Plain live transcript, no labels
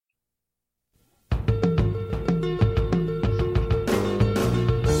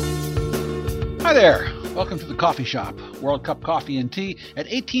Hi there. Welcome to the Coffee Shop. World Cup Coffee and Tea at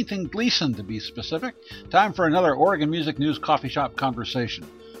 18th and Gleason, to be specific. Time for another Oregon Music News Coffee Shop conversation.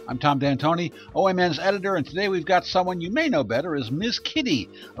 I'm Tom D'Antoni, OMN's editor, and today we've got someone you may know better as Ms. Kitty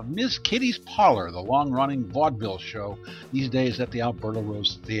of Ms. Kitty's Parlor, the long-running vaudeville show these days at the Alberta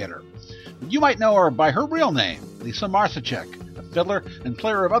Rose Theatre. You might know her by her real name, Lisa Marcicek, a fiddler and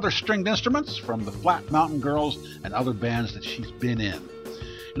player of other stringed instruments from the Flat Mountain Girls and other bands that she's been in.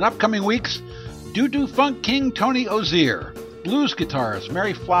 In upcoming weeks, doo-doo funk king Tony Ozier, blues guitarist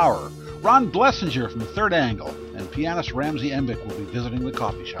Mary Flower, Ron Blessinger from Third Angle, and pianist Ramsey Embick will be visiting the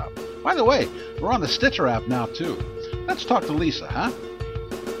coffee shop. By the way, we're on the Stitcher app now, too. Let's talk to Lisa, huh?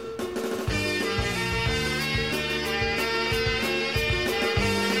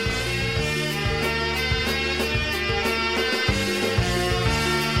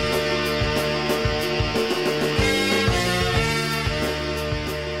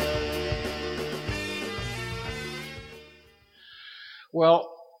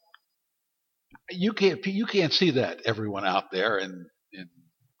 Well, you can't see that, everyone out there in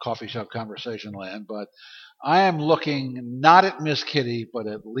coffee shop conversation land, but I am looking not at Miss Kitty, but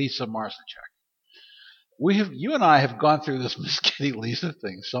at Lisa Marcicek. You and I have gone through this Miss Kitty Lisa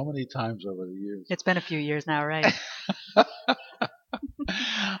thing so many times over the years. It's been a few years now, right?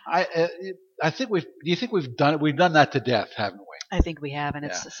 I think do you think we've done that to death, haven't we? I think we have, and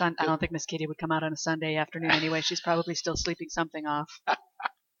Yeah. it's I don't think Miss Kitty would come out on a Sunday afternoon anyway. She's probably still sleeping something off.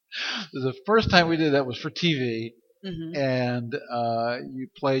 The first time we did that was for TV, and you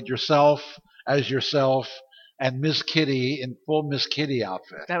played yourself as yourself and Miss Kitty in full Miss Kitty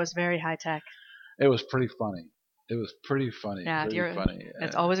outfit. That was very high tech. It was pretty funny. Yeah, pretty funny.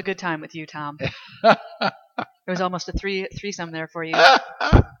 It's always a good time with you, Tom. There was almost a threesome there for you.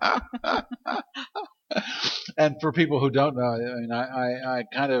 And for people who don't know, I mean, I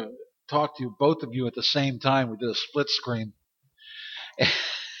kind of talked to both of you at the same time. We did a split screen.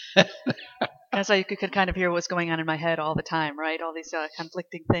 That's how you could kind of hear what's going on in my head all the time, right? All these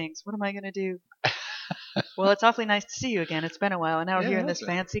conflicting things. What am I going to do? Well, it's awfully nice to see you again. It's been a while, and now we're here in this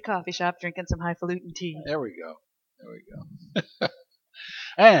fancy coffee shop drinking some highfalutin tea. There we go.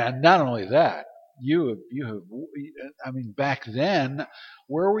 And not only that, you have. I mean, back then,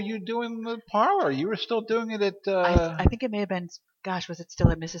 where were you doing the parlor? You were still doing it at. I think it may have been. Gosh, was it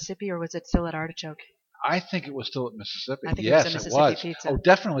still at Mississippi or was it still at Artichoke? I think it was still at Mississippi. I think yes, it was a Mississippi Pizza. Oh,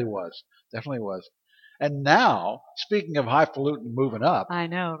 definitely was. And now, speaking of highfalutin moving up. I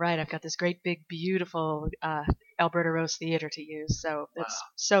know, right? I've got this great, big, beautiful Alberta Rose Theatre to use, so it's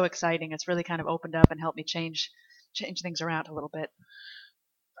so exciting. It's really kind of opened up and helped me change things around a little bit.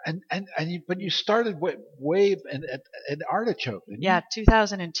 But you started way at Artichoke, didn't you? Yeah,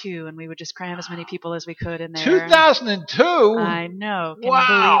 2002, and we would just cram as many people as we could in there. 2002. I know. Can you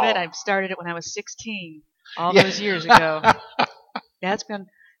believe it? I started it when I was 16, all those years ago. Yeah, it's been.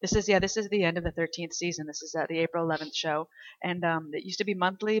 This is the end of the 13th season. This is the April 11th show, and it used to be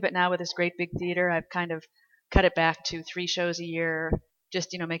monthly, but now with this great big theater, I've kind of cut it back to 3 shows a year.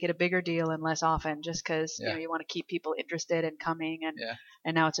 Just make it a bigger deal and less often, just because you want to keep people interested and coming,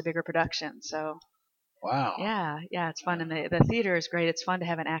 and now it's a bigger production. So wow, yeah, it's fun, and the theater is great. It's fun to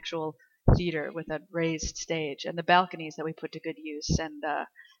have an actual theater with a raised stage and the balconies that we put to good use,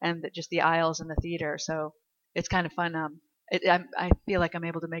 and just the aisles in the theater. So it's kind of fun. I feel like I'm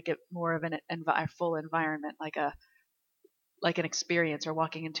able to make it more of a full environment, like an experience, or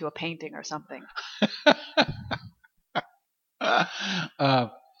walking into a painting or something.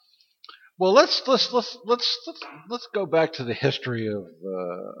 Well, let's go back to the history of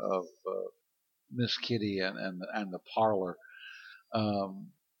Miss Kitty and the parlor.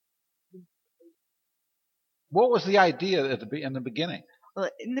 What was the idea in the beginning? Well,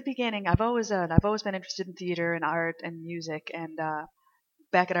 in the beginning, I've always been interested in theater and art and music, and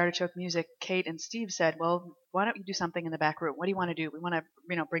back at Artichoke Music, Kate and Steve said, "Well, why don't you do something in the back room? What do you want to do? We want to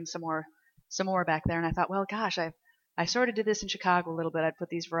bring some more back there." And I thought, well, gosh, I sort of did this in Chicago a little bit. I'd put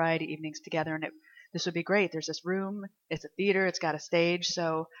these variety evenings together, and this would be great. There's this room, it's a theater, it's got a stage,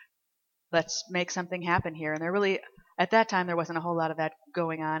 so let's make something happen here. And at that time, there wasn't a whole lot of that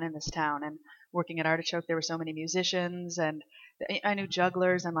going on in this town. And working at Artichoke, there were so many musicians, and I knew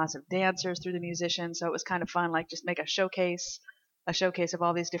jugglers and lots of dancers through the musicians, so it was kind of fun, like just make a showcase of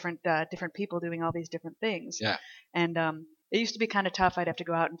all these different people doing all these different things. Yeah. And it used to be kind of tough. I'd have to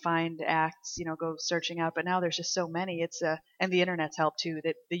go out and find acts, go searching out. But now there's just so many. And the internet's helped too.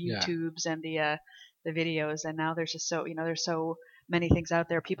 The YouTubes and the videos. And now there's just there's so many things out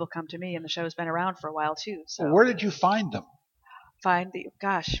there. People come to me, and the show's been around for a while too. So where did you find them?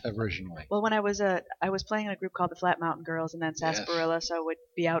 Originally. Well, when I was playing in a group called the Flat Mountain Girls, and then Sarsaparilla, so I would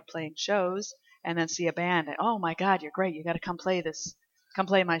be out playing shows. and then see a band and, oh my God, you're great. You got to come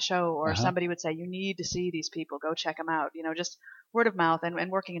play my show. Or somebody would say, you need to see these people, go check them out. Just word of mouth,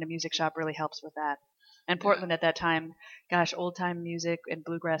 and working in a music shop really helps with that. And Portland at that time, gosh, old time music and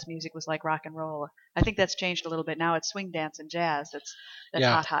bluegrass music was like rock and roll. I think that's changed a little bit now. It's swing dance and jazz. That's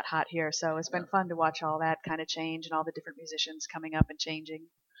hot here. So it's been fun to watch all that kind of change and all the different musicians coming up and changing.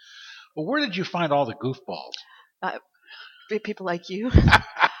 Well, where did you find all the goofballs? People like you.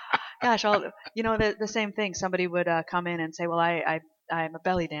 Gosh, the same thing. Somebody would come in and say, well, I'm a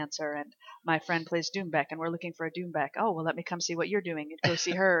belly dancer and my friend plays Doombeck and we're looking for a Doombeck. Oh, well, let me come see what you're doing. You'd go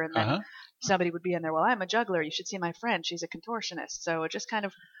see her. And then somebody would be in there, well, I'm a juggler. You should see my friend. She's a contortionist. So it just kind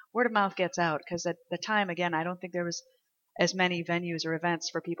of word of mouth gets out, because at the time, again, I don't think there was as many venues or events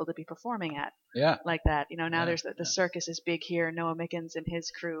for people to be performing at. Yeah. Like that. Now there's the circus is big here. Noah Mickens and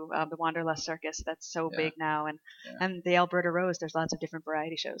his crew, the Wanderlust Circus, that's so big now. And the Alberta Rose, there's lots of different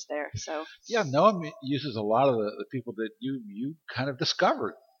variety shows there. So yeah, Noah uses a lot of the people that you kind of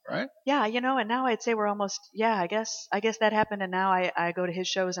discovered, right? Yeah, and now I'd say we're almost, I guess that happened, and now I go to his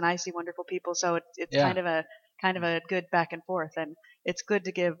shows and I see wonderful people, so it's kind of a good back and forth, and it's good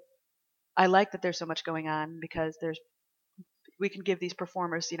to give. I like that there's so much going on, because we can give these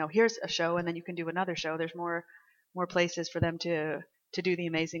performers, here's a show and then you can do another show. There's more places for them to do the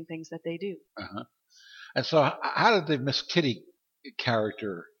amazing things that they do. And so how did the Miss Kitty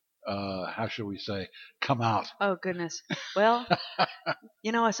character, how should we say, come out? Oh goodness. Well,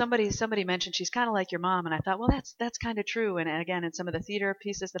 somebody mentioned she's kind of like your mom, and I thought, well, that's kind of true. And again, in some of the theater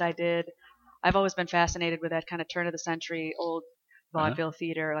pieces that I did, I've always been fascinated with that kind of turn of the century old vaudeville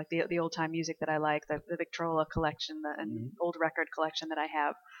theater, like the old time music that I like, the Victrola collection, and old record collection that I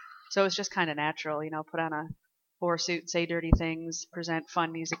have. So it's just kind of natural, put on a whore suit, say dirty things, present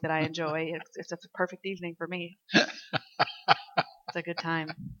fun music that I enjoy. It's a perfect evening for me. It's a good time.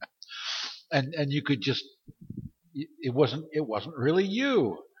 And you could just, it wasn't really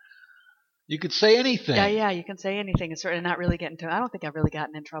you. You could say anything. Yeah, you can say anything. It's sort of not really getting to. I don't think I've really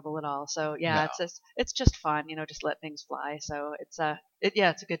gotten in trouble at all. So yeah, no. It's just fun, just let things fly. So it's a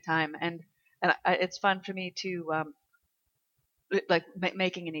good time, and it's fun for me to like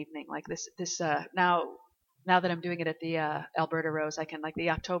making an evening like this. Now that I'm doing it at the Alberta Rose, I can, like, the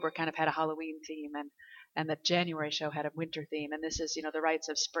October kind of had a Halloween theme, and the January show had a winter theme, and this is the rites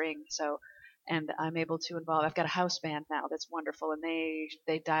of spring. So. And I'm able to involve. I've got a house band now that's wonderful, and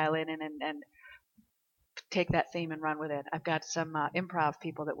they dial in and take that theme and run with it. I've got some improv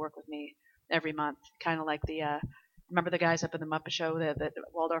people that work with me every month, kind of like the remember the guys up in the Muppet Show, the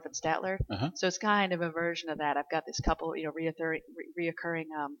Waldorf and Statler. So it's kind of a version of that. I've got this couple, reoccurring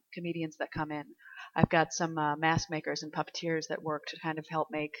comedians that come in. I've got some mask makers and puppeteers that work to kind of help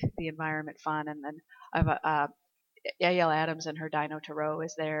make the environment fun, and then I've Yael Adams and her Dino Tarot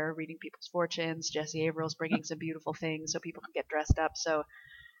is there reading people's fortunes. Jesse Averill's bringing some beautiful things so people can get dressed up. So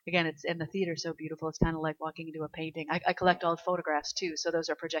again, it's in the theater so beautiful. It's kind of like walking into a painting. I collect all the photographs too, so those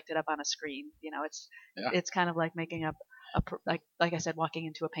are projected up on a screen. It's kind of like making up like I said, walking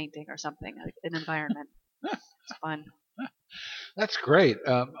into a painting or something, like an environment. It's fun. That's great.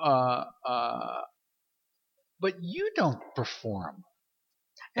 But you don't perform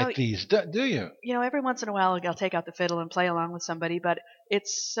at these, do you? Every once in a while I'll take out the fiddle and play along with somebody, but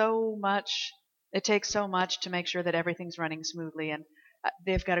it's so much. It takes so much to make sure that everything's running smoothly, and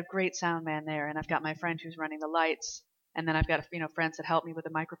they've got a great sound man there, and I've got my friend who's running the lights, and then I've got friends that help me with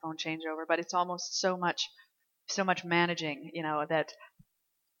the microphone changeover. But it's almost so much managing, that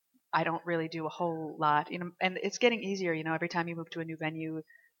I don't really do a whole lot, and it's getting easier. Every time you move to a new venue,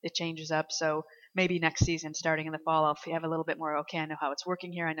 it changes up. So maybe next season, starting in the fall, I'll have a little bit more. Okay, I know how it's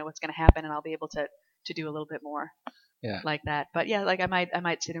working here. I know what's going to happen, and I'll be able to do a little bit more. Yeah. Like that. But yeah, like I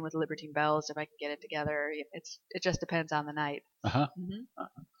might sit in with the Libertine Bells if I can get it together. It just depends on the night.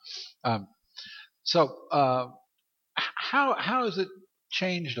 So how has it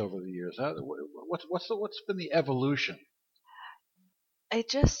changed over the years? What's been the evolution? It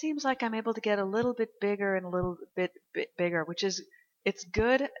just seems like I'm able to get a little bit bigger and a little bit bigger, which is, it's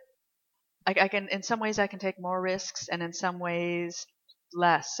good. I can, in some ways I can take more risks, and in some ways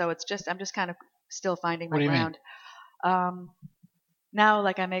less. So I'm just kind of still finding my ground. Now,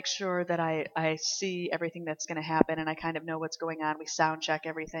 like, I make sure that I see everything that's going to happen, and I kind of know what's going on. We sound check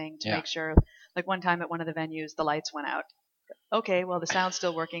everything to make sure. Like one time at one of the venues, the lights went out. Okay, well, the sound's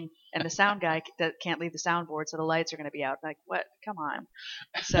still working, and the sound guy can't leave the soundboard, so the lights are going to be out. Like, what? Come on.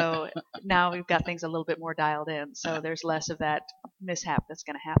 So now we've got things a little bit more dialed in, so there's less of that mishap that's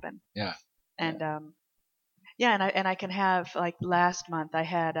going to happen. Yeah. And Yeah, and I can have like last month I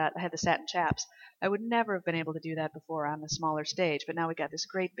had the Satin Chaps. I would never have been able to do that before on the smaller stage, but now we got this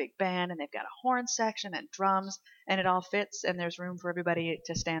great big band and they've got a horn section and drums and it all fits and there's room for everybody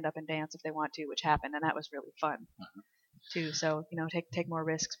to stand up and dance if they want to, which happened and that was really fun too. So take more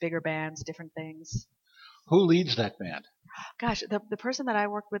risks, bigger bands, different things. Who leads that band? Gosh, the person that I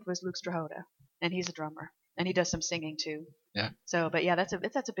worked with was Luke Strahota, and he's a drummer and he does some singing too. Yeah. So, but yeah, that's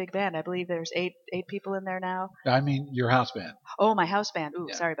a big band. I believe there's eight people in there now. I mean, your house band. Oh, my house band. Ooh,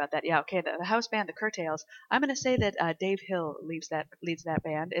 Yeah. sorry about that. Yeah, okay. The house band, the Curtails. I'm going to say that Dave Hill leads that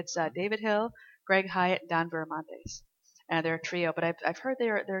band. It's David Hill, Greg Hyatt, and Don Viramontes. And they're a trio. But I've heard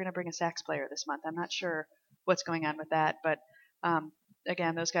they're going to bring a sax player this month. I'm not sure what's going on with that. But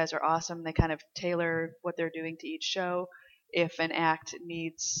again, those guys are awesome. They kind of tailor what they're doing to each show. If an act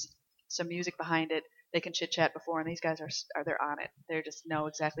needs some music behind it, they can chit chat before, and these guys they're on it. They just know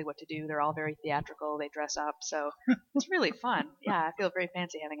exactly what to do. They're all very theatrical. They dress up, so it's really fun. Yeah, I feel very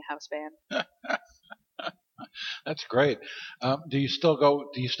fancy having a house band. That's great. Do you still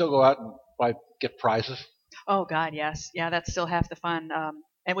go out and get prizes? Oh God, yes. Yeah, that's still half the fun.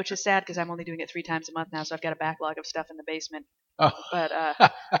 And which is sad because I'm only doing it 3 times a month now, so I've got a backlog of stuff in the basement. Oh. But I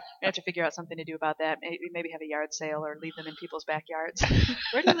have to figure out something to do about that. Maybe have a yard sale or leave them in people's backyards.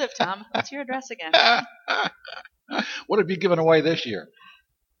 Where do you live, Tom? What's your address again? What have you given away this year?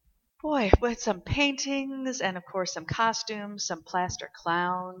 Boy, with some paintings and of course some costumes, some plaster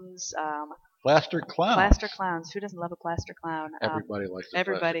clowns. Plaster clowns. Plaster clowns. Who doesn't love a plaster clown? Everybody likes a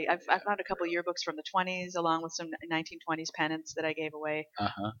everybody. I've found a couple of yearbooks from the 20s, along with some 1920s pennants that I gave away.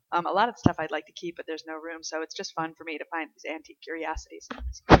 Uh-huh. A lot of stuff I'd like to keep, but there's no room, so it's just fun for me to find these antique curiosities.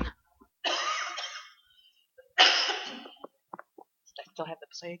 I still have the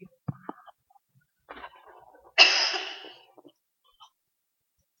plague.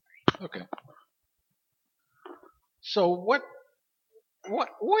 Okay. So what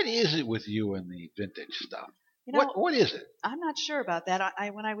is it with you and the vintage stuff? What is it? I'm not sure about that.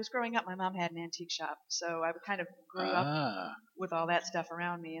 When I was growing up, my mom had an antique shop, so I kind of grew up with all that stuff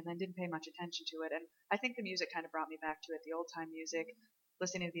around me, and then didn't pay much attention to it. And I think the music kind of brought me back to it. The old time music,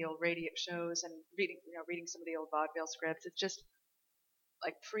 listening to the old radio shows, and reading some of the old vaudeville scripts. It's just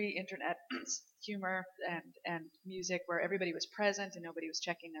like pre-internet humor and music where everybody was present and nobody was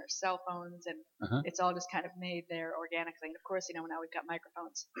checking their cell phones, and it's all just kind of made there organically. And of course, now we've got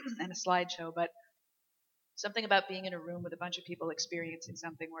microphones and a slideshow, but something about being in a room with a bunch of people experiencing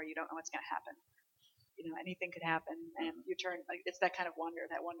something where you don't know what's going to happen. Anything could happen, and it's that kind of wonder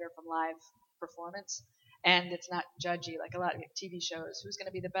from live performance. And it's not judgy like a lot of TV shows. Who's going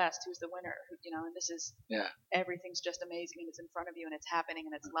to be the best? Who's the winner? And this is everything's just amazing, and it's in front of you, and it's happening,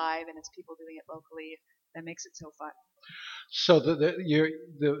 and it's live, and it's people doing it locally. That makes it so fun. So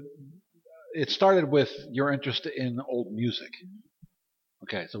it started with your interest in old music. Mm-hmm.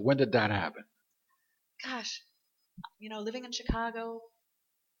 Okay, so when did that happen? Gosh, living in Chicago,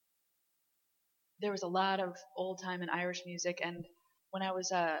 there was a lot of old time and Irish music, and when I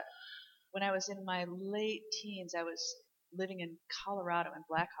was in my late teens, I was living in Colorado, in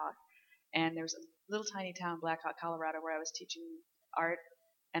Black Hawk, and there was a little tiny town, Black Hawk, Colorado, where I was teaching art,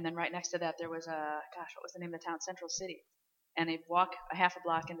 and then right next to that there was what was the name of the town? Central City. And they'd walk a half a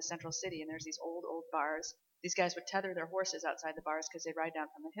block into Central City, and there's these old bars. These guys would tether their horses outside the bars because they'd ride down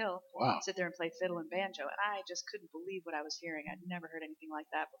from the hill, sit there and play fiddle and banjo, and I just couldn't believe what I was hearing. I'd never heard anything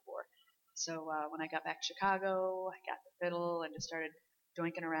like that before. So when I got back to Chicago, I got the fiddle and just started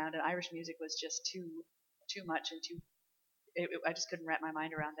doinking around, and Irish music was just too much and I just couldn't wrap my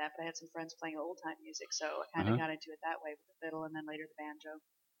mind around that. But I had some friends playing old time music, so I kind of got into it that way with the fiddle and then later the banjo.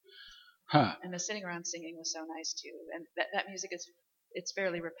 And the sitting around singing was so nice too. And that music it's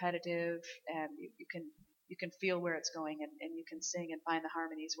fairly repetitive, and you can feel where it's going, and you can sing and find the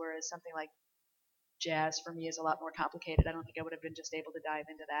harmonies. Whereas something like jazz for me is a lot more complicated. I don't think I would have been just able to dive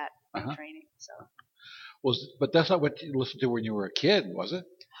into that in training. So. But that's not what you listened to when you were a kid, was it?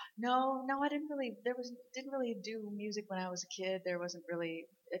 No, I didn't really. Didn't really do music when I was a kid. There wasn't really.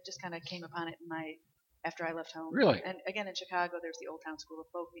 It just kind of came upon it after I left home. Really? And again, in Chicago, there's the Old Town School of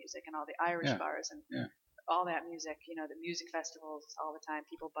Folk Music and all the Irish bars and all that music. The music festivals all the time,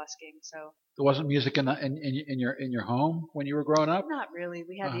 people busking. So there wasn't music in your home when you were growing up. Not really.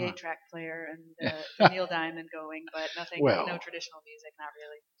 We had the 8-track player and the Neil Diamond going, but nothing. No traditional music. Not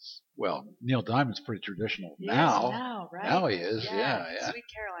really. Well, Neil Diamond's pretty traditional now. Now, right? Now he is. Yeah. Sweet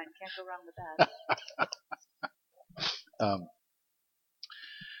Caroline, can't go wrong with that.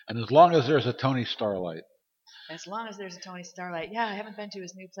 And as long as there's a Tony Starlight. As long as there's a Tony Starlight, I haven't been to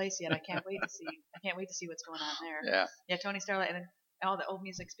his new place yet. I can't wait to see. I can't wait to see what's going on there. Yeah. Tony Starlight, and all the old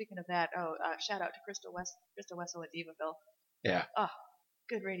music. Speaking of that, shout out to Crystal Wessel at Divaville. Yeah. Oh,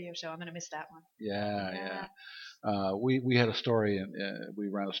 good radio show. I'm gonna miss that one. Yeah. We had a story, and we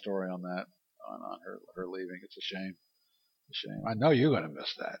ran a story on that on her leaving. It's a shame. I know you're gonna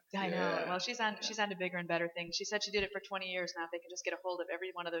miss that. I know. Well, she's on to bigger and better things. She said she did it for 20 years now. If they can just get a hold of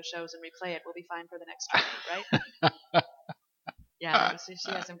every one of those shows and replay it, we'll be fine for the next 20, right? Yeah, she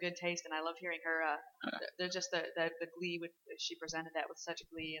has some good taste, and I love hearing her. They're just the glee with she presented that with such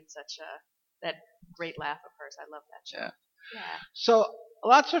glee and such that great laugh of hers. I love that show. Yeah. So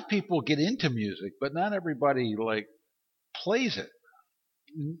lots of people get into music, but not everybody plays it.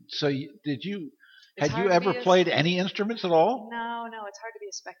 So had you ever played any instruments at all? No, it's hard to be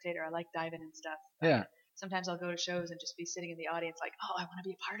a spectator. I like diving and stuff. Yeah. Sometimes I'll go to shows and just be sitting in the audience like, oh, I want to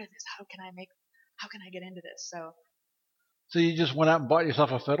be a part of this. How can I get into this? So you just went out and bought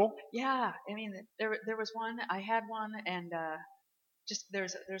yourself a fiddle? Yeah, I mean, there was one. I had one, and just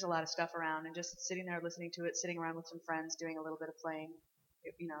there's a lot of stuff around, and just sitting there listening to it, sitting around with some friends, doing a little bit of playing,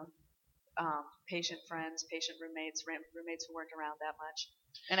 patient friends, patient roommates who weren't around that much.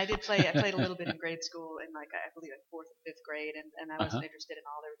 And I played a little bit in grade school in I believe 4th and 5th grade, and I wasn't interested in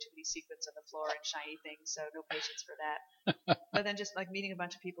all. There were too many sequins on the floor and shiny things, so no patience for that. But then just meeting a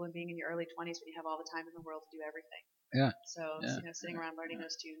bunch of people and being in your early 20s when you have all the time in the world to do everything. Yeah. So sitting around learning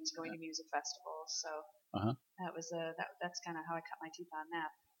those tunes, going to music festivals. So that was that's kind of how I cut my teeth on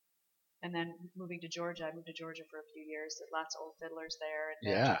that. And then moving to Georgia, I moved to Georgia for a few years. There's lots of old fiddlers there and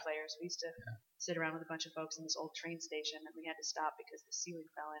banjo players. We used to sit around with a bunch of folks in this old train station, and we had to stop because the ceiling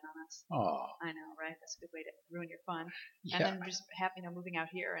fell in on us. Oh. I know, right? That's a good way to ruin your fun. Yeah. And then just moving out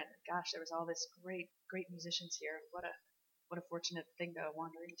here, and gosh, there was all this great musicians here. What a fortunate thing to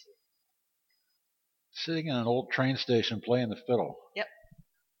wander into. Sitting in an old train station playing the fiddle. Yep.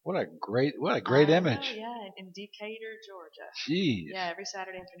 What a great image. Yeah, in Decatur, Georgia. Jeez. Yeah, every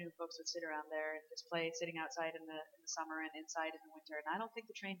Saturday afternoon, folks would sit around there and just play, sitting outside in the summer and inside in the winter. And I don't think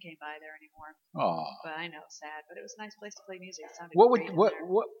the train came by there anymore. Oh. But I know, sad. But it was a nice place to play music. It sounded great.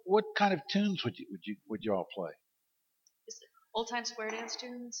 What kind of tunes would you all play? Just old time square dance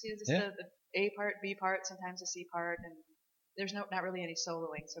tunes. The A part, B part, sometimes the C part, and there's not really any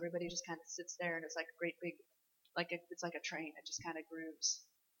soloing. So everybody just kind of sits there, and it's like a great big, it's like a train. It just kind of grooves.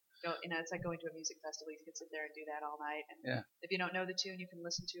 It's like going to a music festival. You can sit there and do that all night. And if you don't know the tune, you can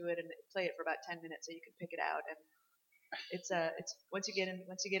listen to it and play it for about 10 minutes, so you can pick it out. And it's once you get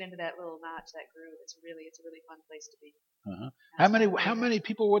into that little notch, that groove, it's a really fun place to be. How many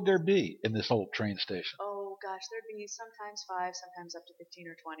people would there be in this old train station? Oh gosh, there'd be sometimes 5, sometimes up to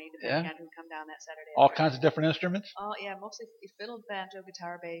 15 or 20, depending on who come down that Saturday. All kinds of different instruments? Oh yeah, mostly fiddle, banjo,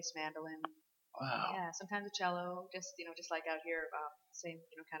 guitar, bass, mandolin. Wow. Yeah, sometimes a cello, just like out here, same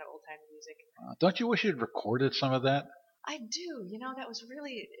kind of old time music. Don't you wish you'd recorded some of that? I do. That was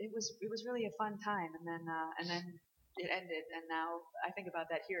really it was really a fun time, and then it ended, and now I think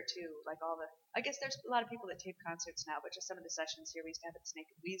about that here too. I guess there's a lot of people that tape concerts now, but just some of the sessions here we used to have at the Snake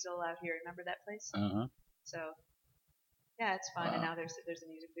and Weasel out here. Remember that place? So. Yeah, it's fun, and now there's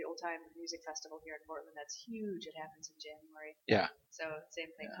the old time music festival here in Portland that's huge. It happens in January. Yeah. So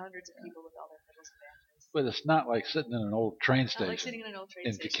same thing, hundreds of people with all their fiddles and banjos. But it's not like sitting in an old train station. Not like sitting in an old train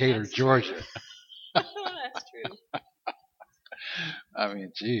in station. Decatur, Georgia. That's true. I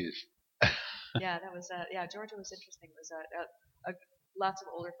mean, geez. Yeah, that was Georgia was interesting. It was lots of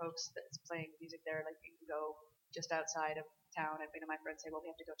older folks that's playing music there. Like you can go just outside of town, and my friends say, well,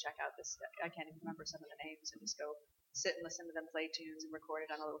 we have to go check out this. I can't even remember some of the names, and just go sit and listen to them play tunes and record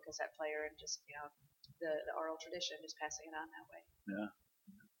it on a little cassette player, and just the oral tradition, just passing it on that way. Yeah.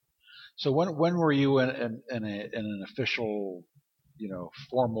 So when were you in an official,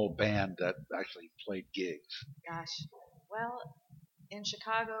 formal band that actually played gigs? Gosh, well, in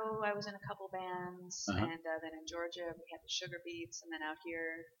Chicago I was in a couple bands, and then in Georgia we had the Sugar Beats, and then out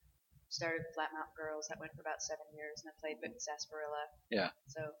here started Flat Mountain Girls that went for about 7 years, and then played with Sarsaparilla. Yeah.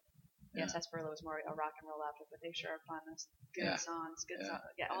 So. Yeah, Sarsaparilla was more a rock and roll outfit, but they sure are fun. Those good songs,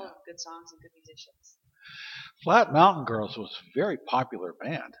 all of them good songs and good musicians. Flat Mountain Girls was a very popular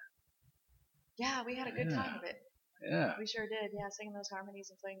band. Yeah, we had a good time of it. Yeah, we sure did. Yeah, singing those harmonies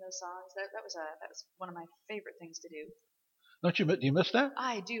and playing those songs. That was one of my favorite things to do. Do you miss that?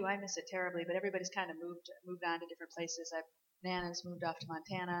 I do. I miss it terribly. But everybody's kind of moved on to different places. Nana's moved off to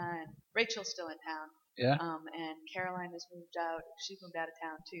Montana, and Rachel's still in town. Yeah. And Caroline has moved out. She's moved out of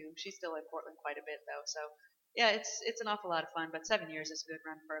town too. She's still in Portland quite a bit though. So yeah, it's an awful lot of fun. But 7 years is a good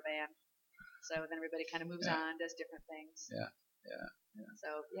run for a band. So then everybody kind of moves on, does different things. Yeah.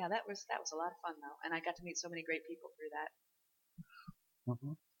 So yeah, that was a lot of fun though, and I got to meet so many great people through that.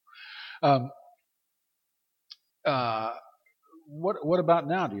 what about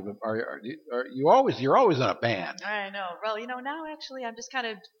now? Do you are you always you're always in a band? I know. Well, now actually I'm just kind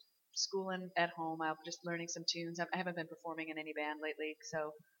of schooling at home. I'm just learning some tunes. I haven't been performing in any band lately,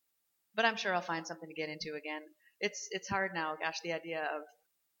 so but I'm sure I'll find something to get into again. It's hard now. Gosh, the idea of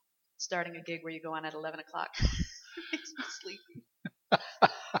starting a gig where you go on at 11 o'clock makes me sleepy.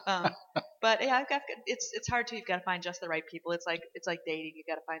 Um, but yeah, it's hard too. You've got to find just the right people. It's like dating. You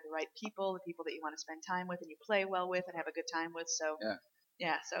got to find the right people, the people that you want to spend time with and you play well with and have a good time with. So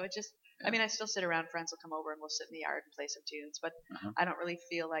yeah. So it just, Yeah. I mean, I still sit around. Friends will come over and we'll sit in the yard and play some tunes. But Uh-huh. I don't really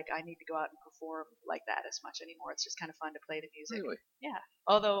feel like I need to go out and perform like that as much anymore. It's just kind of fun to play the music. Really? Yeah.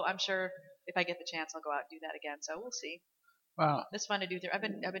 Although I'm sure if I get the chance, I'll go out and do that again. So we'll see. Wow. It's fun to do. I've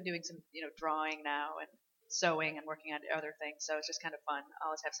been doing some drawing now and sewing and working on other things. So it's just kind of fun. I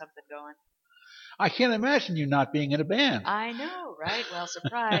always have something going. I can't imagine you not being in a band. I know, right? Well,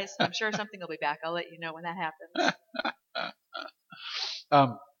 surprise. I'm sure something will be back. I'll let you know when that happens.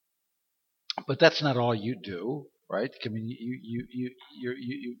 But that's not all you do, right? I mean,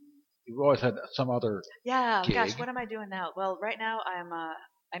 you've always had some other Yeah, gig. gosh, what am I doing now? Well, right now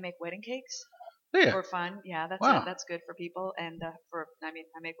I make wedding cakes Yeah. for fun. Yeah, Wow. that's good for people and I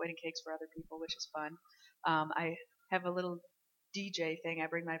make wedding cakes for other people, which is fun. I have a little DJ thing. I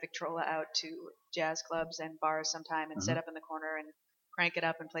bring my Victrola out to jazz clubs and bars sometime and sit up in the corner and crank it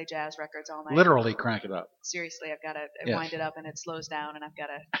up and play jazz records all night. Literally crank it up. Seriously, I've got to Yes. wind it up and it slows down and I've got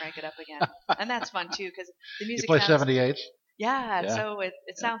to crank it up again. And that's fun too because the You music play sounds 78s? yeah, Yeah. so it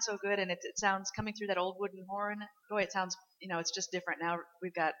sounds so good and it sounds coming through that old wooden horn. Boy, it sounds it's just different now.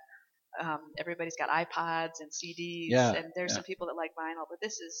 We've got everybody's got iPods and CDs Yeah, and there's yeah. some people that like vinyl, but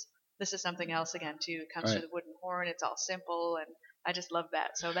this is something else again too. It comes Right. through the wooden horn. It's all simple and I just love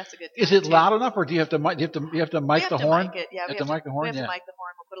that. So that's a good Is time, it too. loud enough, or do you have to mic? You have to mic the horn? Mic it. Yeah, we have to mic the horn. We have Yeah. to mic the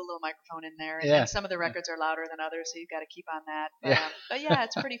horn. We'll put a little microphone in there, and, Yeah. and some of the records are louder than others, so you've got to keep on that. But, Yeah. But yeah,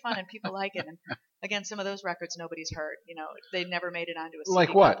 it's pretty fun, and people like it. And again, some of those records nobody's heard. They never made it onto a CD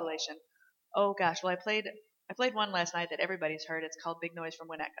Like what? compilation. Oh gosh, well I played one last night that everybody's heard. It's called Big Noise from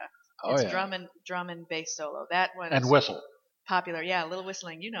Winnetka. Oh It's yeah. drum and bass solo. That one And is whistle. popular. Yeah, a little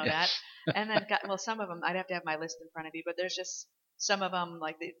whistling. You know Yes. that. And then some of them I'd have to have my list in front of me, but there's just some of them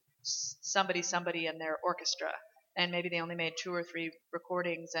like somebody and their orchestra, and maybe they only made 2 or 3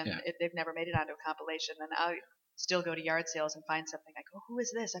 recordings, and Yeah. they've never made it onto a compilation. And I still go to yard sales and find something like, oh, who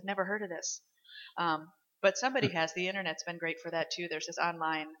is this? I've never heard of this. But somebody has. The internet's been great for that too. There's this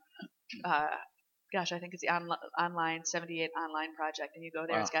online, I think it's the online 78 online project, and you go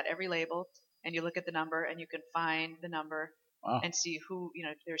there. Wow. It's got every label, and you look at the number, and you can find the number. Wow. And see who,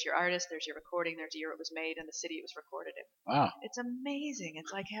 there's your artist, there's your recording, there's the year it was made, and the city it was recorded in. Wow. It's amazing.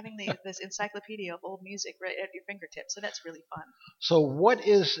 It's like having this encyclopedia of old music right at your fingertips. So that's really fun. So what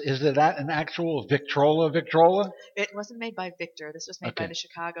is it an actual Victrola? It wasn't made by Victor. This was made by Okay. the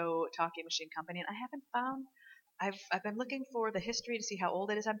Chicago Talkie Machine Company, and I haven't found. I've been looking for the history to see how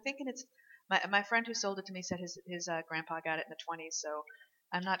old it is. I'm thinking it's my friend who sold it to me said his grandpa got it in the 20s. So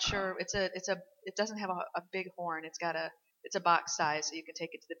I'm not sure. It doesn't have a big horn. It's a box size, so you can take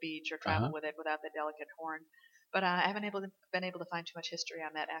it to the beach or travel with it without the delicate horn. But I haven't been able to find too much history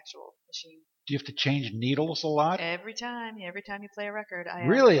on that actual machine. Do you have to change needles a lot? Every time you play a record,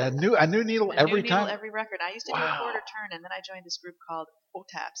 Really, a new needle every time. Every record. I used to do Wow. a quarter turn, and then I joined this group called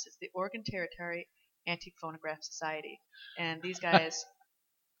OTAPS. It's the Oregon Territory Antique Phonograph Society, and these guys.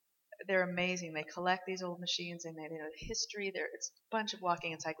 They're amazing. They collect these old machines and they know the history. It's a bunch of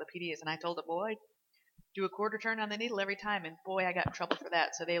walking encyclopedias. And I told them, boy, do a quarter turn on the needle every time, and boy, I got in trouble for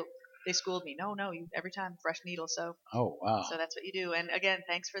that. So they schooled me. No, you every time fresh needle. So Oh wow. so that's what you do. And again,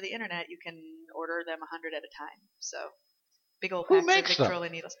 thanks for the internet. You can order them 100 at a time. So big old Who packs of makes them? Victrola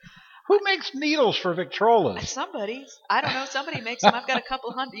needles. Who makes needles for Victrolas? Somebody, I don't know. Somebody makes them. I've got a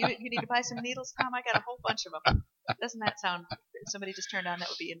couple hundred. You need to buy some needles, Tom? I got a whole bunch of them. Doesn't that sound? Somebody just turned on. That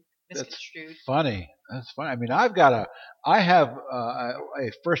would be misconstrued. Funny. That's funny. I mean, I have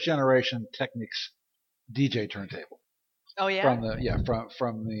a first generation Technics DJ turntable. Oh yeah. From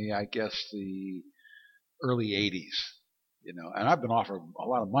the I guess the early '80s. And I've been offered a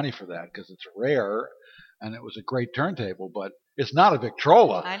lot of money for that because it's rare, and it was a great turntable, but it's not a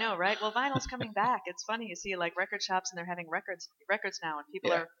Victrola. I know, right? Well, vinyl's coming back. It's funny. You see, like record shops, and they're having records now, and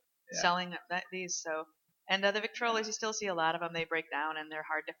people are selling these. So, and the Victrolas, you still see a lot of them. They break down, and they're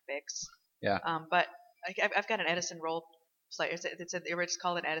hard to fix. Yeah. But I've got an Edison roll player. It's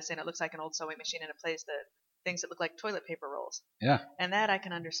called an Edison. It looks like an old sewing machine, and it plays the things that look like toilet paper rolls. Yeah. And that I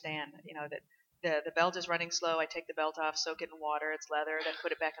can understand. That the belt is running slow. I take the belt off, soak it in water. It's leather. Then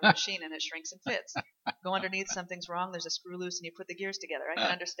put it back in the machine, and it shrinks and fits. Go underneath, something's wrong. There's a screw loose, and you put the gears together. I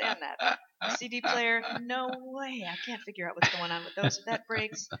can understand that. A CD player, no way. I can't figure out what's going on with those. If that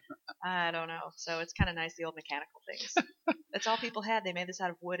breaks, I don't know. So it's kind of nice, the old mechanical things. That's all people had. They made this out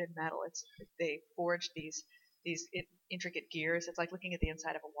of wood and metal. They forged these intricate gears. It's like looking at the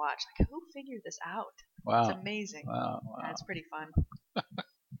inside of a watch. Like, who figured this out? Wow. It's amazing. Wow. Yeah, it's pretty fun.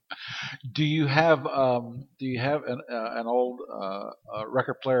 Do you have an old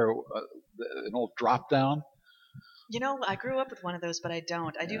record player, an old drop down? I grew up with one of those, but I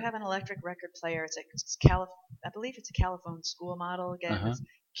don't. I do Yeah. have an electric record player. I believe it's a Caliphone school model. Again, it's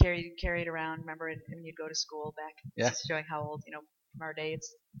carried around. Remember when you'd go to school back? Yeah. It's showing how old, from our day.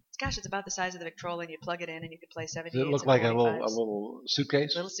 It's about the size of the Victrola, and you plug it in, and you can play 78s. Does it look like a little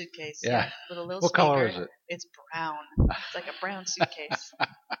suitcase? Little suitcase. Yeah. Little what speaker. color is it? It's brown. It's like a brown suitcase.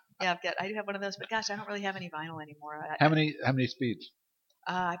 Yeah, I do have one of those, but gosh, I don't really have any vinyl anymore. How many speeds?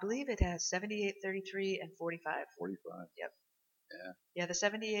 I believe it has 78, 33, and 45. 45. Yep. Yeah. Yeah, the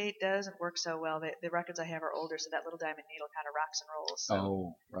 78 doesn't work so well. The records I have are older, so that little diamond needle kind of rocks and rolls. So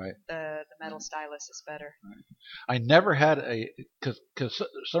oh, right. The metal stylus is better. Right. I never had because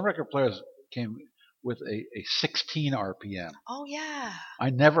some record players came with a 16 RPM. Oh yeah. I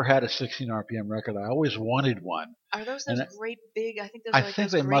never had a 16 RPM record. I always wanted one. Are those great big? I think those I are like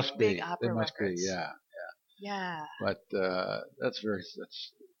think those they great must big be. opera They must records. be. Yeah. Yeah. But that's weird. It's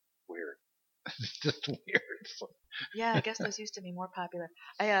just weird. Yeah, I guess those used to be more popular.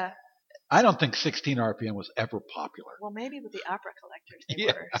 I don't think 16 RPM was ever popular. Well, maybe with the opera collectors they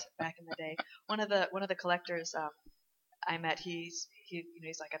were back in the day. One of the collectors I met, he's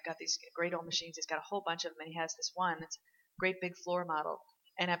like, I've got these great old machines. He's got a whole bunch of them, and he has this one that's a great big floor model.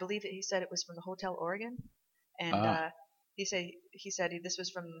 And I believe that he said it was from the Hotel Oregon, and he said this was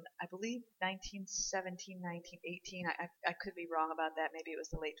from, I believe, 1917, 1918. I could be wrong about that. Maybe it was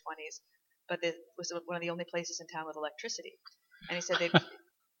the late 20s, but it was one of the only places in town with electricity. And he said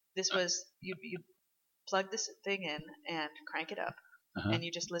this was you plug this thing in and crank it up, and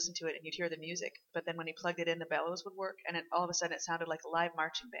you just listen to it and you'd hear the music. But then when he plugged it in, the bellows would work, and all of a sudden it sounded like a live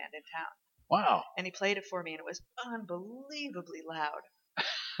marching band in town. Wow. And he played it for me, and it was unbelievably loud.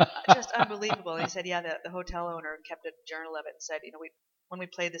 Just unbelievable. And he said, yeah, the hotel owner kept a journal of it and said, when we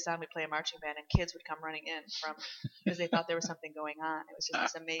played the sound, we play a marching band, and kids would come running in because they thought there was something going on. It was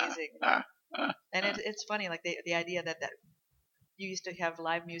just this amazing. And it's funny, like the idea that you used to have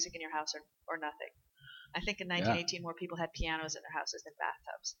live music in your house or nothing. I think in 1918 more people had pianos in their houses than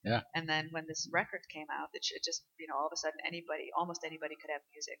bathtubs. Yeah. And then when this record came out, it just all of a sudden almost anybody could have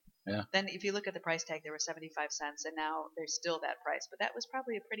music. Yeah. Then if you look at the price tag, there was 75 cents, and now there's still that price. But that was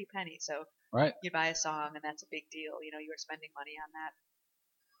probably a pretty penny. So right. You buy a song, and that's a big deal. You were spending money on that.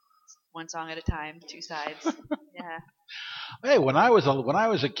 One song at a time, two sides. Yeah. Hey, when I was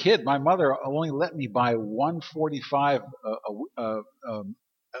a kid, my mother only let me buy 145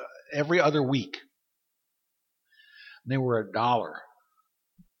 every other week. And they were $1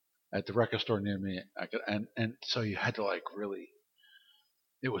 at the record store near me, and so you had to really.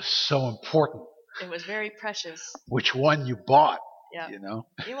 It was so important. It was very precious. Which one you bought? Yeah. Yeah,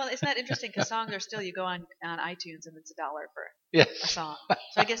 well, isn't that interesting? Because songs are still, you go on iTunes and it's $1 for yes. a song.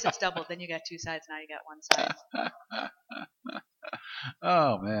 So I guess it's doubled. Then you got two sides. Now you got one side.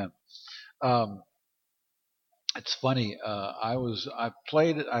 Oh man, it's funny. I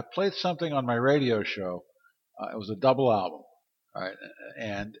played something on my radio show. It was a double album, right?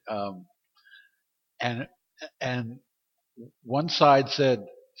 And one side said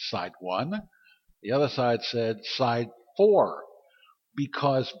side 1, the other side said side 4.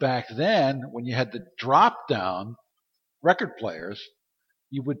 Because back then, when you had the drop-down record players,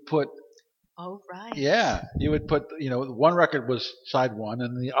 you would put. Oh right. Yeah, you would put. One record was side 1,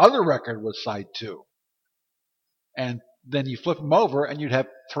 and the other record was side 2, and then you flip them over, and you'd have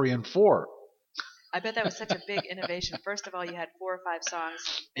 3 and 4. I bet that was such a big innovation. First of all, you had 4 or 5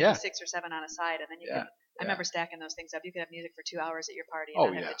 songs, maybe 6 or 7 on a side, and then you could. I remember stacking those things up. You could have music for 2 hours at your party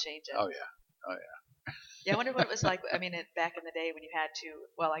and not have to change it. Oh yeah. Yeah, I wonder what it was like. I mean, back in the day when you had to.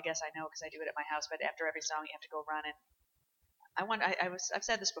 Well, I guess I know because I do it at my house. But after every song, you have to go run and. I've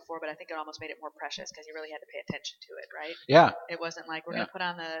said this before, but I think it almost made it more precious because you really had to pay attention to it, right? Yeah. It wasn't like we're going to put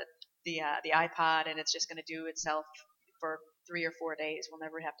on the iPod and it's just going to do itself for 3 or 4 days. We'll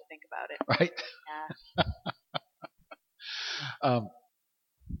never have to think about it. Right. Yeah.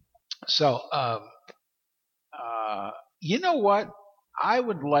 So, you know what? I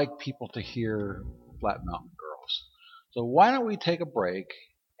would like people to hear Flat Mountain Girls. So why don't we take a break,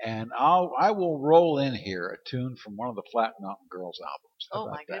 and I will roll in here a tune from one of the Flat Mountain Girls albums. Oh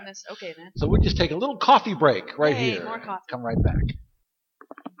my goodness. Okay, man. So we'll just take a little coffee break right Yay, here. more coffee. Come right back.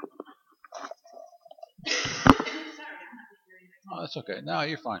 Oh, that's okay. No,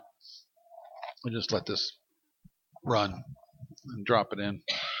 you're fine. We'll just let this run and drop it in.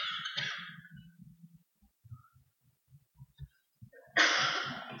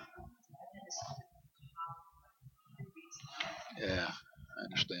 Yeah, I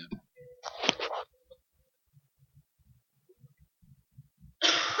understand.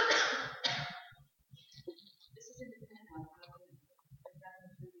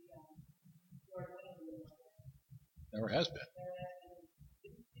 Never has been.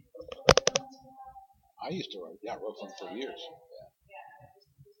 I used to write. Yeah, I wrote for them for years.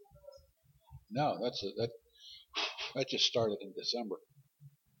 Yeah. No, that just started in December.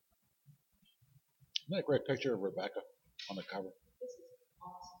 Isn't that a great picture of Rebecca on the cover?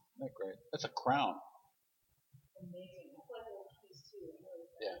 Isn't that great? That's a crown.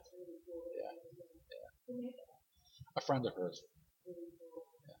 Yeah. Yeah. A friend of hers.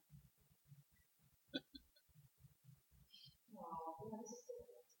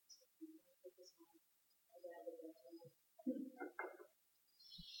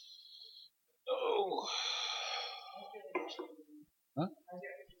 Oh. Huh?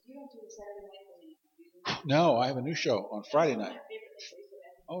 No, I have a new show on Friday night.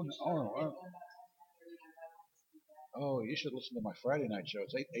 Oh, no, oh, oh, you should listen to my Friday night show.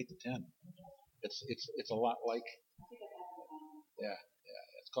 It's 8 to 10. It's a lot like, yeah,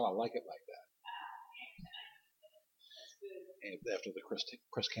 it's called I Like It Like That. And after the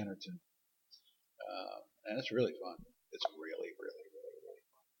Chris Kenner tune. And it's really fun. It's really, really, really, really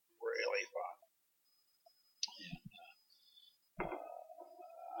fun. Really fun. And,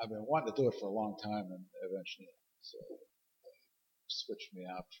 I've been wanting to do it for a long time, and eventually switched me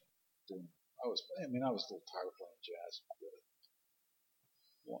out from doing. I was a little tired of playing jazz. Really.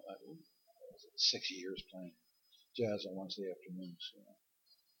 6 years playing jazz on Wednesday afternoons.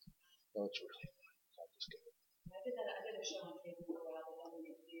 So it's really fun. So I just get it. I did a show on cable for a while, but then we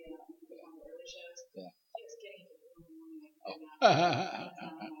did one of the early shows. Yeah. He was getting it in the morning.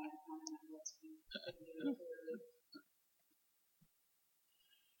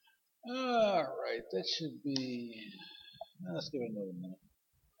 All right, that should be. Let's give it another minute.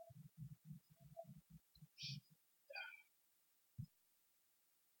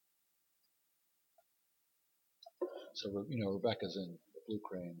 So Rebecca's in the Blue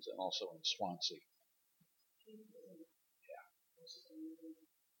Cranes and also in Swansea. Yeah.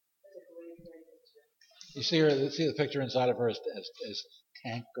 You see her? See the picture inside of her as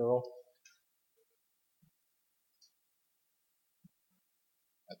Tank Girl.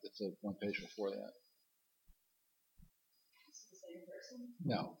 It's the one page before that. Is it the same person?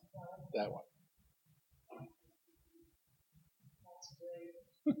 No, that one. That's great.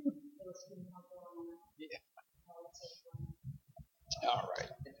 Yeah. All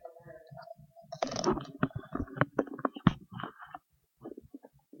right.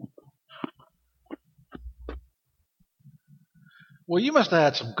 Well, you must have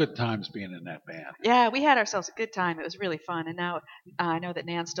had some good times being in that band. Yeah, we had ourselves a good time. It was really fun. And now I know that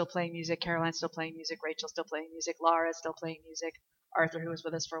Nan's still playing music, Caroline's still playing music, Rachel's still playing music, Laura's still playing music, Arthur, who was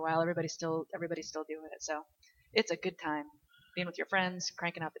with us for a while, everybody's still doing it. So it's a good time being with your friends,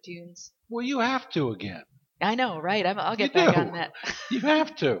 cranking out the tunes. Well, you have to again. I know, right? I'll get back on that. You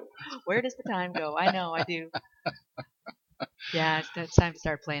have to. Where does the time go? I know, I do. Yeah, it's time to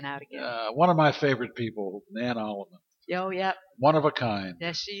start playing out again. One of my favorite people, Nan Alleman. Oh, yeah. One of a kind.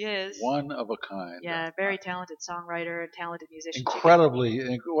 Yes, she is. One of a kind. Yeah, very talented songwriter and talented musician. Incredibly,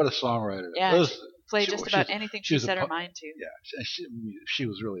 what a songwriter. Yeah, she played just about anything she set her mind to. Yeah, she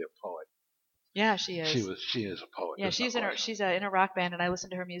was really a poet. Yeah, she is. She is a poet. Yeah, she's in a rock band, and I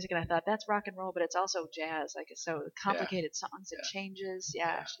listened to her music, and I thought that's rock and roll, but it's also jazz. Like so complicated songs and changes.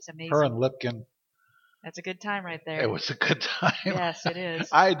 Yeah, she's amazing. Her and Lipkin. That's a good time right there. It was a good time. Yes, it is.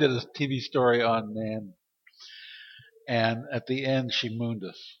 I did a TV story on Nan, and at the end she mooned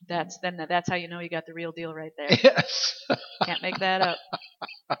us. That's how you know you got the real deal right there. Yes. Can't make that up.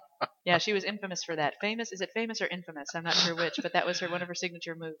 Yeah, she was infamous for that. Famous? Is it famous or infamous? I'm not sure which, but that was one of her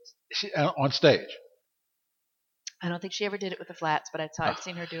signature moves. On stage. I don't think she ever did it with the flats, but I've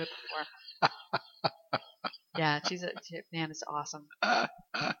seen her do it before. Yeah, Nan is awesome.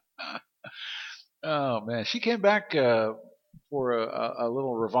 Oh man, she came back for a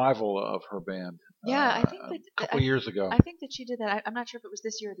little revival of her band. Yeah, I think that a couple years ago. I think that she did that. I'm not sure if it was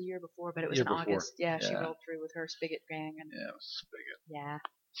this year or the year before, but it was in August. Yeah, she rolled through with her Spigot gang. Yeah, it was Spigot. Yeah.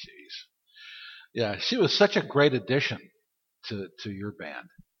 Jeez. Yeah, she was such a great addition to your band.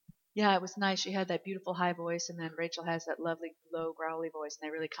 Yeah, it was nice. She had that beautiful high voice, and then Rachel has that lovely low growly voice, and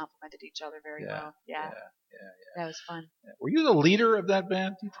they really complemented each other very Yeah, well. Yeah, yeah, yeah, that was fun. yeah. Were you the leader of that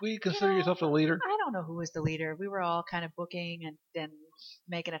band? Would you You consider know, yourself the leader? I don't know who was the leader. We were all kind of booking and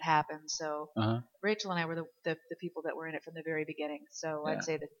making it happen. So Uh huh. Rachel and I were the people that were in it from the very beginning. So I'd Yeah.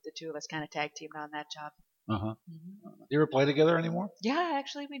 say that the two of us kind of tag teamed on that job. Uh huh. Hmm. You ever play together anymore? Yeah,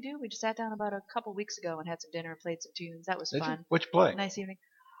 actually we do. We just sat down about a couple weeks ago and had some dinner and played some tunes. That was Did you? fun. What'd you play? Nice evening.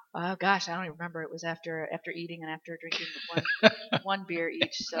 Oh gosh, I don't even remember. It was after eating and after drinking one beer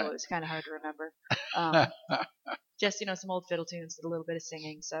each, so it was kind of hard to remember. Um, just some old fiddle tunes with a little bit of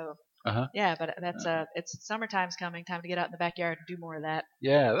singing. So Uh-huh. yeah, but it's summertime's coming. Time to get out in the backyard and do more of that.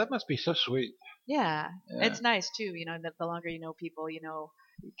 Yeah, that must be so sweet. Yeah, Yeah. it's nice too. The longer you know people, you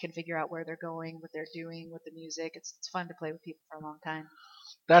can figure out where they're going, what they're doing with the music. It's fun to play with people for a long time.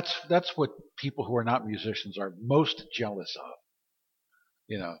 That's what people who are not musicians are most jealous of.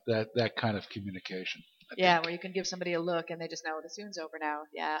 That kind of communication. Yeah, where you can give somebody a look and they just know the tune's over now.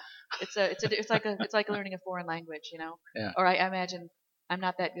 Yeah, it's like learning a foreign language. Yeah. Or I imagine I'm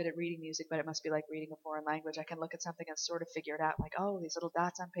not that good at reading music, but it must be like reading a foreign language. I can look at something and sort of figure it out. Like, oh, these little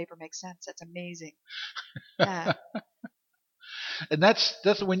dots on paper make sense. That's amazing. Yeah. And that's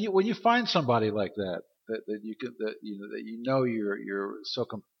when you find somebody like that you can that you're so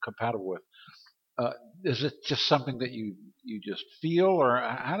compatible with. Uh, is it just something that you just feel, or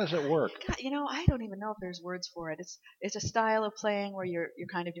how does it work? God, I don't even know if there's words for it. It's a style of playing where you're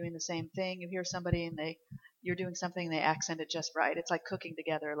kind of doing the same thing. You hear somebody and you're doing something and they accent it just right. It's like cooking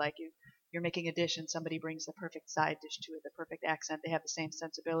together. Like you're making a dish and somebody brings the perfect side dish to it, the perfect accent. They have the same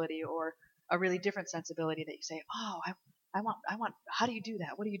sensibility or a really different sensibility that you say, oh, I want. How do you do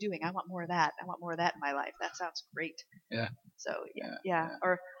that? What are you doing? I want more of that. I want more of that in my life. That sounds great. Yeah. So yeah, Yeah. yeah. Yeah.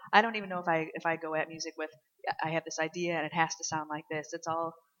 Or I don't even know if I go at music with I have this idea and it has to sound like this.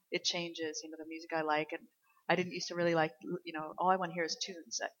 It changes. The music I like, and I didn't used to really like. All I want to hear is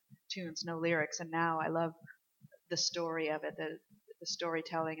tunes, no lyrics. And now I love the story of it, the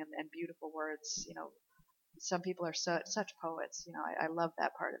storytelling and beautiful words. Some people are such poets. I love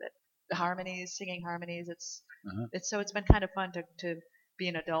that part of it. The harmonies, singing harmonies. Uh-huh. It's been kind of fun to be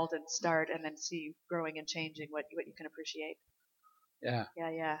an adult and start and then see growing and changing what you can appreciate. Yeah. Yeah,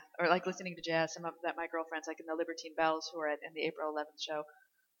 yeah. Or like listening to jazz. Some of that my girlfriends, like in the Libertine Bells, who are in the April 11th show.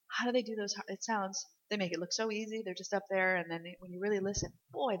 How do they do those? It sounds. They make it look so easy. They're just up there, and then when you really listen,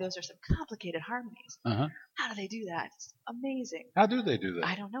 boy, those are some complicated harmonies. Uh-huh. How do they do that? It's amazing. How do they do that?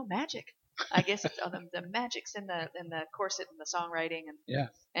 I don't know. Magic. I guess it's the magic's in the corset and the songwriting and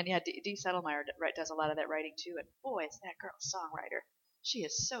yeah, Dee Settlemeyer does a lot of that writing too. And boy, is that girl a songwriter. She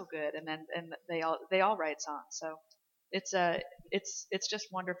is so good. And they all write songs. So it's just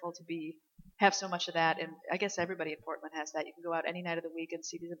wonderful to have so much of that. And I guess everybody in Portland has that. You can go out any night of the week and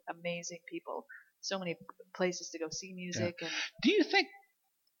see these amazing people. So many places to go see music. Yeah. And do you think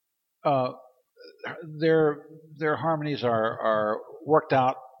their harmonies are worked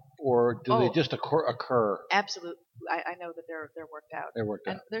out, or do they just occur? Absolutely. I know that they're worked out. They're worked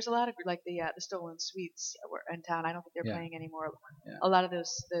out. And there's a lot of like the Stolen Suites in town. I don't think they're playing anymore. Yeah. A lot of the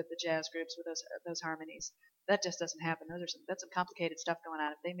jazz groups with those harmonies. That just doesn't happen. That's some complicated stuff going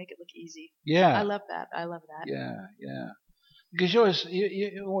on. If they make it look easy. Yeah. I love that. Yeah, yeah. Because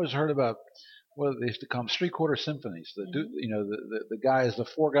you always heard about what they used to call them three-quarter symphonies. The guys, the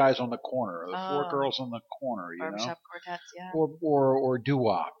four guys on the corner, or the four girls on the corner, barbershop quartets, yeah. Or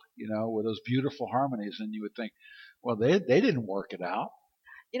doo-wop, with those beautiful harmonies, and you would think, well, they didn't work it out.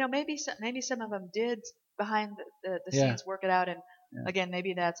 Maybe some of them did behind the scenes work it out, and again,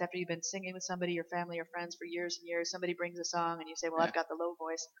 maybe that's after you've been singing with somebody, your family or friends for years and years. Somebody brings a song, and you say, well, I've got the low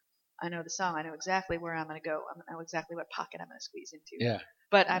voice. I know the song. I know exactly where I'm going to go. I know exactly what pocket I'm going to squeeze into. Yeah.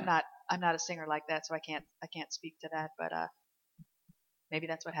 But I'm not a singer like that, so I can't speak to that. But maybe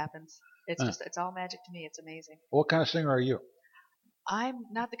that's what happens. It's all magic to me. It's amazing. What kind of singer are you? I'm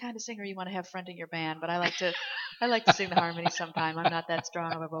not the kind of singer you want to have fronting your band, but I like to sing the harmony sometime. I'm not that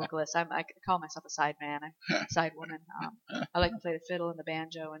strong of a vocalist. I call myself a side man, a side woman. I like to play the fiddle and the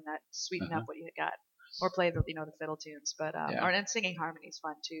banjo and that sweeten up what you got, or play the fiddle tunes. But and singing harmony is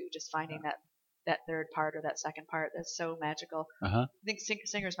fun too. Just finding that third part or that second part that's so magical. Uh-huh. I think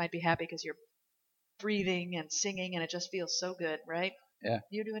singers might be happy because you're breathing and singing and it just feels so good, right? Yeah.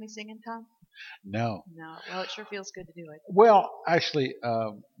 Do you do any singing, Tom? No. No. Well, it sure feels good to do it. Well, actually,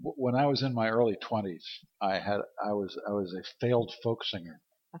 when I was in my early 20s, I was a failed folk singer.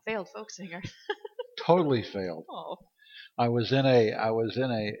 A failed folk singer. Totally failed. Oh. I was in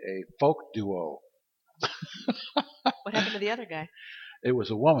a folk duo. What happened to the other guy? It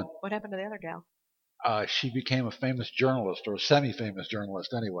was a woman. What happened to the other gal? she became a famous journalist, or a semi-famous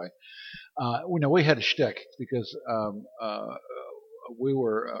journalist anyway. We had a shtick because we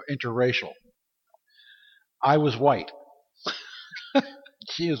were interracial. I was white.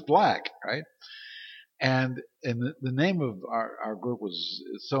 She is black, right? And the name of our group is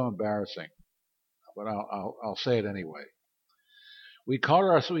so embarrassing, but I'll say it anyway. We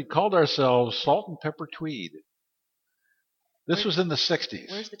called ourselves Salt and Pepper Tweed. This Where, was in the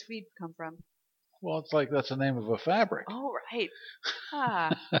 '60s. where's the tweed come from? Well, it's like that's the name of a fabric. Oh, right.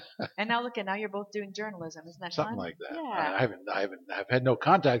 Ah. And now look at now you're both doing journalism. Isn't that Something fun? like that. Yeah. I've had no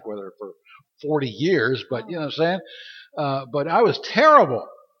contact with her for 40 years, but you know Oh. what I'm saying. But I was terrible.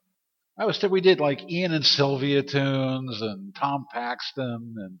 We did like Ian and Sylvia tunes and Tom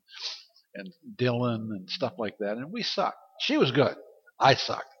Paxton and Dylan and stuff like that, and we sucked. She was good. I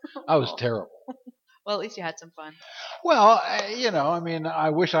sucked. I was terrible. Well, at least you had some fun. Well, I mean,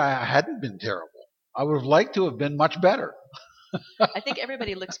 I wish I hadn't been terrible. I would have liked to have been much better. I think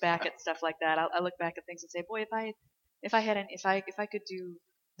everybody looks back at stuff like that. I look back at things and say, boy, if I could do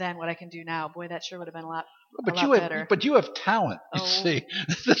then what I can do now, boy, that sure would have been a lot better. But you have talent. You Oh. see,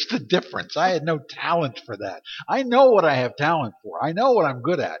 that's the difference. I had no talent for that. I know what I have talent for. I know what I'm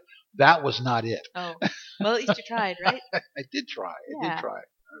good at. That was not it. Oh, well, at least you tried, right? I did try. I Yeah. did try.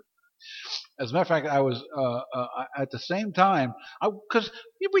 As a matter of fact, I was at the same time because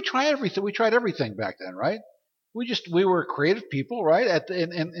we tried everything. We tried everything back then, right? We were creative people, right?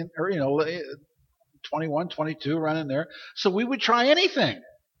 Or 21, 22, around in there. So we would try anything,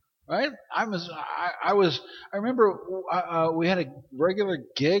 right? I remember we had a regular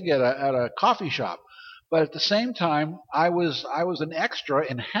gig at a coffee shop, but at the same time, I was an extra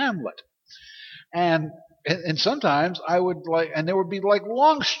in Hamlet, and sometimes I would and there would be like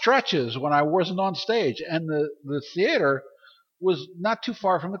long stretches when I wasn't on stage, and the theater was not too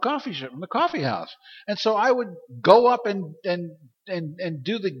far from the coffee shop, from the coffee house, and so I would go up and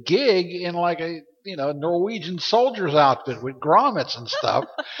do the gig in like a Norwegian soldier's outfit with grommets and stuff,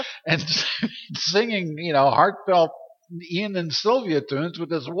 and singing heartfelt Ian and Sylvia tunes with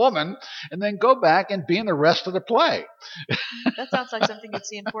this woman, and then go back and be in the rest of the play. That sounds like something you'd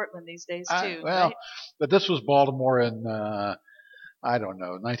see in Portland these days too, Well, right? but this was Baltimore in I don't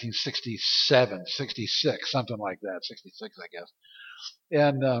know, 1967, 66, something like that, 66, I guess.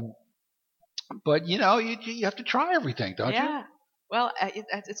 And but you have to try everything, don't you? Yeah. Well,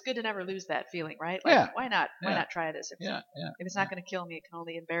 it's good to never lose that feeling, right? Like, Yeah. why not? Why Yeah. not try this? Yeah. If it's not going to kill me, it can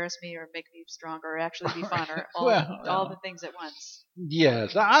only embarrass me or make me stronger or actually be fun or Well, all the things at once.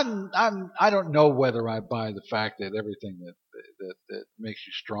 Yes, I don't know whether I buy the fact that everything that makes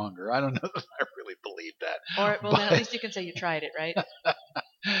you stronger. I don't know if I really believe that. Or well, then at least you can say you tried it, right?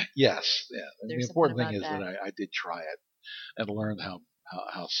 Yes, yeah. The There's important something thing is about that I did try it and learned how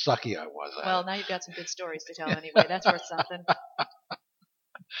sucky I was at Well, it. now you've got some good stories to tell anyway. That's worth something.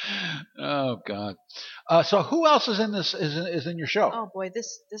 Oh God. So who else is in this? Is in your show? Oh boy,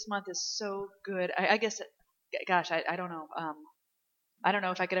 this month is so good. I guess, gosh, I don't know. I don't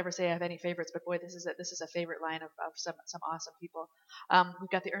know if I could ever say I have any favorites, but boy, this is a favorite line of some awesome people. We've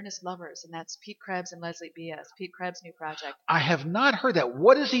got the Earnest Lovers, and that's Pete Krebs and Leslie Bias. Pete Krebs' new project. I have not heard that.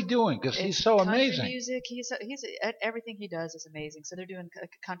 What is he doing? Because he's It's so country amazing. music. He's everything he does is amazing. So they're doing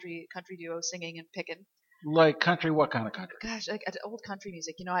country duo singing and picking. Like country? What kind of country? Gosh, like old country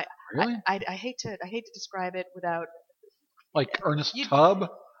music. Really? I hate to describe it without. Like Ernest Tubb?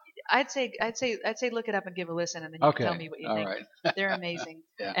 I'd say look it up and give a listen, and then you can tell me what you All think. right. They're amazing.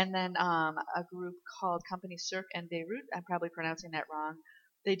 Yeah. And then a group called Company Cirque and Beirut. I'm probably pronouncing that wrong.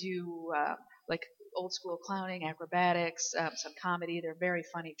 They do like old school clowning, acrobatics, some comedy. They're a very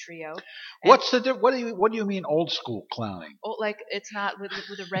funny trio. What do you mean old school clowning? Oh, like it's not with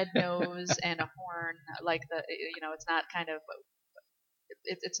a red nose and a horn, like it's not kind of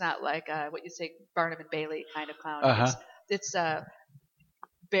it's not like what you say Barnum and Bailey kind of clowning. Uh-huh. It's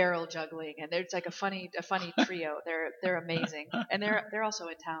barrel juggling, and it's like a funny trio. They're amazing, and they're also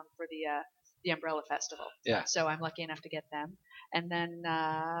in town for the Umbrella Festival. Yeah. So I'm lucky enough to get them. And then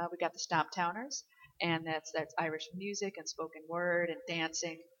we got the Stomp Towners, and that's Irish music and spoken word and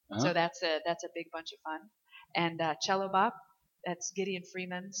dancing. Uh-huh. So that's a big bunch of fun. And Cello Bop, that's Gideon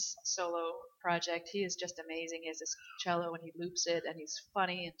Freeman's solo project. He is just amazing. He has this cello and he loops it, and he's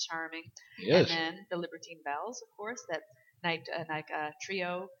funny and charming. Yes. And then the Libertine Bells, of course, that night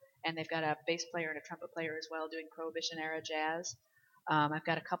trio, and they've got a bass player and a trumpet player as well doing Prohibition era jazz. I've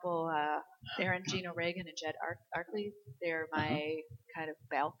got a couple, Aaron, Gino Reagan, and Jed Arkley. They're my kind of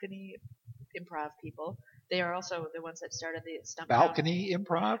balcony improv people. They are also the ones that started the Stump Balcony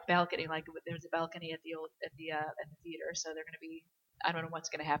improv? Balcony, like there's a balcony at the theater, so they're going to be I don't know what's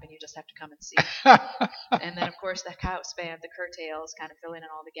going to happen. You just have to come and see. And then, of course, the house band, the Curtails, kind of fill in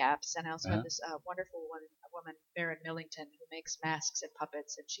all the gaps. And I also have this wonderful woman, Baron Millington, who makes masks and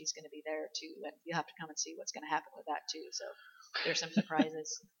puppets, and she's going to be there too. And you'll have to come and see what's going to happen with that too. So there's some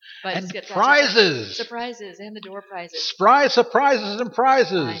surprises. But and prizes! Surprises and the door prizes. Surprises and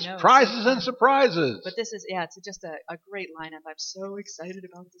prizes. I know, prizes and surprises. But this is, it's just a great lineup. I'm so excited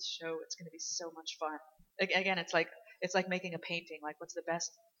about this show. It's going to be so much fun. Again, it's like making a painting. Like, what's the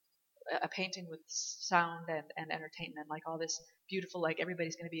best? A painting with sound and entertainment, like all this beautiful, like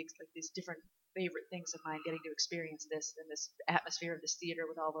everybody's going to be like these different favorite things of mine getting to experience this in this atmosphere of this theater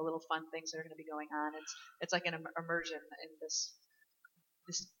with all the little fun things that are going to be going on. It's like an immersion in this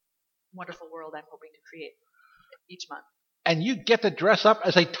wonderful world I'm hoping to create each month. And you get to dress up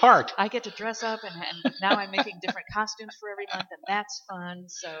as a tart. I get to dress up, and now I'm making different costumes for every month, and that's fun.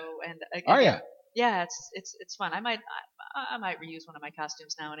 So, and again, are you? Yeah, it's fun. I might reuse one of my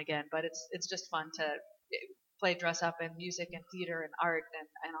costumes now and again, but it's just fun to play dress up and music and theater and art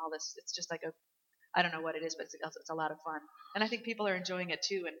and all this. It's just like I don't know what it is, but it's a lot of fun. And I think people are enjoying it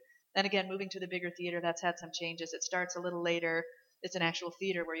too. And then again, moving to the bigger theater, that's had some changes. It starts a little later. It's an actual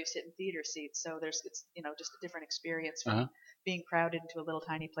theater where you sit in theater seats. So it's just a different experience from being crowded into a little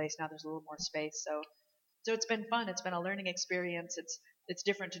tiny place. Now there's a little more space. So it's been fun. It's been a learning experience. It's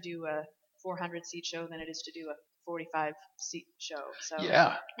different to do a 400 seat show than it is to do a 45 seat show. So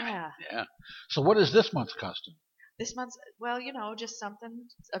yeah. So what is this month's costume? This month's, well, just something,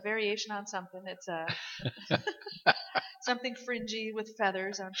 a variation on something. It's something fringy with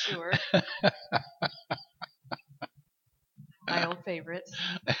feathers, I'm sure. My old favorites.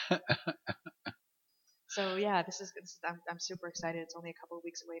 So yeah, this is I'm super excited. It's only a couple of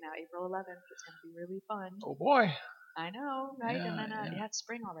weeks away now. April 11th. It's going to be really fun. Oh boy. I know, right? Yeah, and then it's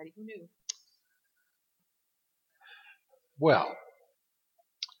spring already. Who knew? Well,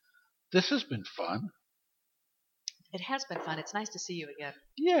 this has been fun. It has been fun. It's nice to see you again.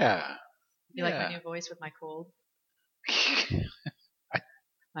 Yeah. You like my new voice with my cold?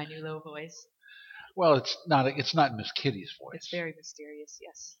 My new low voice? Well, it's not Miss Kitty's voice. It's very mysterious,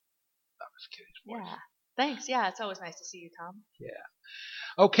 yes. Not Miss Kitty's voice. Yeah. Thanks. Yeah, it's always nice to see you, Tom.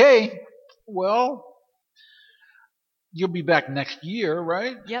 Yeah. Okay. Well, you'll be back next year,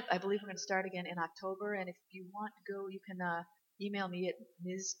 right? Yep. I believe we're going to start again in October. And if you want to go, you can email me at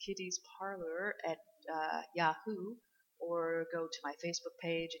Ms. Kitty's Parlor at Yahoo, or go to my Facebook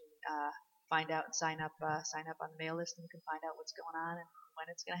page and find out and sign up on the mail list, and you can find out what's going on and when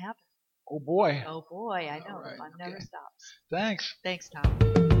it's going to happen. Oh boy. Oh boy, I know. Right. The fun never stops. Thanks. Thanks,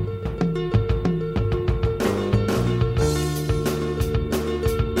 Tom.